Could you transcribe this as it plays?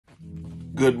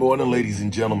Good morning, ladies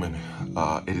and gentlemen.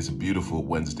 It is a beautiful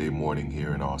Wednesday morning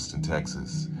here in Austin,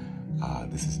 Texas.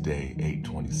 This is day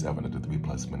 827 of the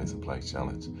 3+ Minutes of Play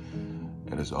Challenge.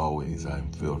 And as always, I am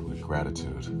filled with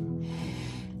gratitude.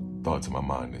 Thoughts in my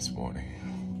mind this morning.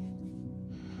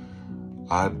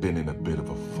 I've been in a bit of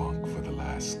a funk for the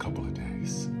last couple of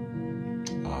days.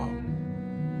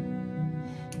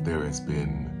 There has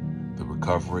been the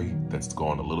recovery that's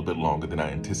gone a little bit longer than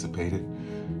I anticipated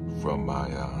from my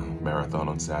marathon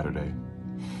on Saturday.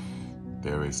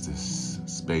 There is this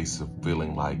space of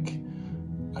feeling like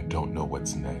I don't know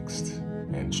what's next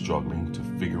and struggling to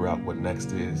figure out what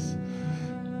next is.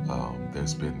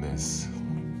 There's been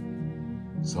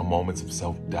some moments of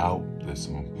self-doubt. There's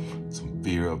some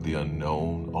fear of the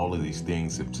unknown. All of these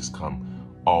things have just come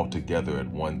all together at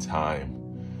one time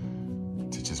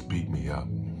to just beat me up.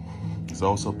 There's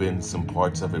also been some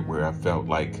parts of it where I felt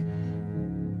like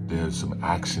there's some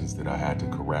actions that I had to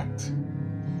correct.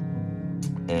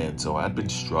 And so I've been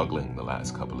struggling the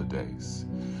last couple of days.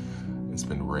 It's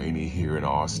been rainy here in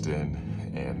Austin,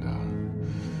 and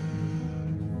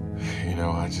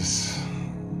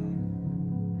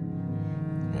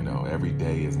every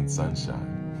day isn't sunshine.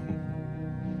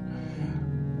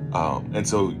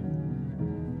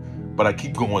 But I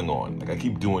keep going on. Like, I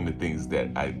keep doing the things that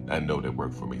I know that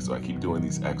work for me. So I keep doing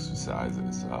these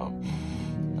exercises.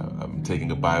 I'm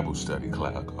taking a Bible study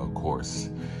course.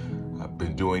 I've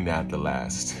been doing that the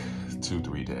last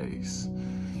 2-3 days.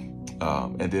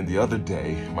 And then the other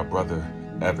day, my brother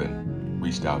Evan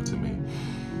reached out to me,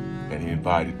 and he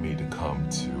invited me to come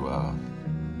to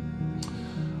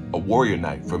a warrior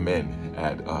night for men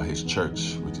at his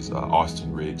church, which is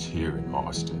Austin Ridge here in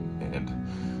Austin. And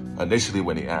initially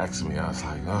when he asked me, I was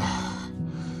like,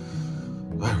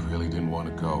 I really didn't want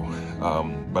to go.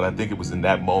 But I think it was in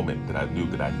that moment that I knew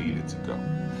that I needed to go.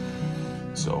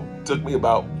 So it took me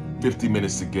about 50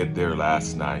 minutes to get there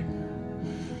last night.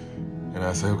 And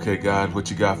I said, okay, God,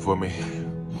 what you got for me?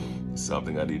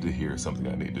 Something I need to hear, something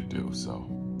I need to do. So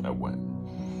I went.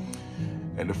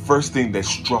 And the first thing that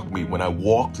struck me when I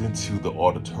walked into the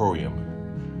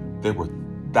auditorium, there were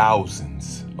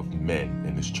thousands of men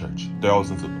in this church.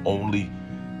 Thousands of only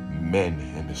men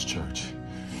in this church.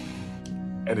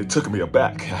 And it took me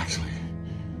aback, actually.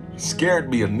 It scared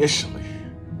me initially.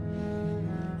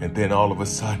 And then all of a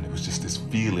sudden, it was just this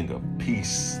feeling of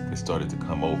peace that started to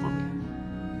come over me.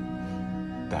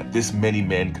 That this many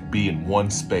men could be in one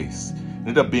space. It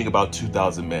ended up being about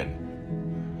 2,000 men.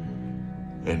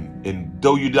 And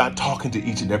though you're not talking to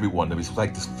each and every one, there was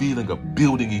like this feeling of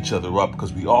building each other up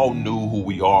because we all knew who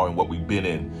we are and what we've been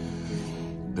in.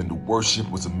 Then the worship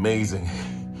was amazing.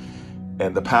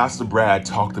 And the Pastor Brad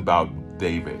talked about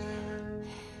David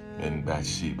and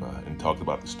Bathsheba and talked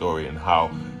about the story and how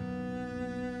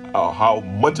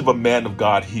much of a man of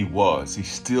God he was. He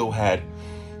still had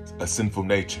a sinful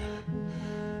nature,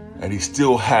 and he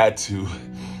still had to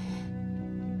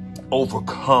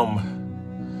overcome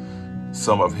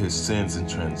some of his sins and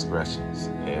transgressions.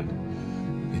 And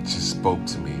it just spoke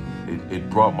to me. It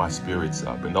brought my spirits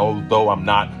up. And although I'm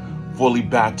not fully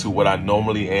back to what I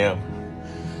normally am,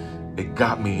 it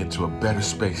got me into a better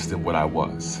space than what I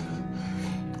was.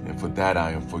 And for that,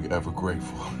 I am forever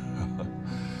grateful.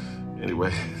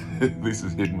 Anyway, this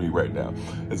is hitting me right now.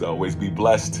 As always, be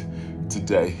blessed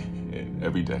today and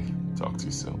every day. Talk to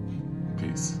you soon.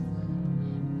 Peace.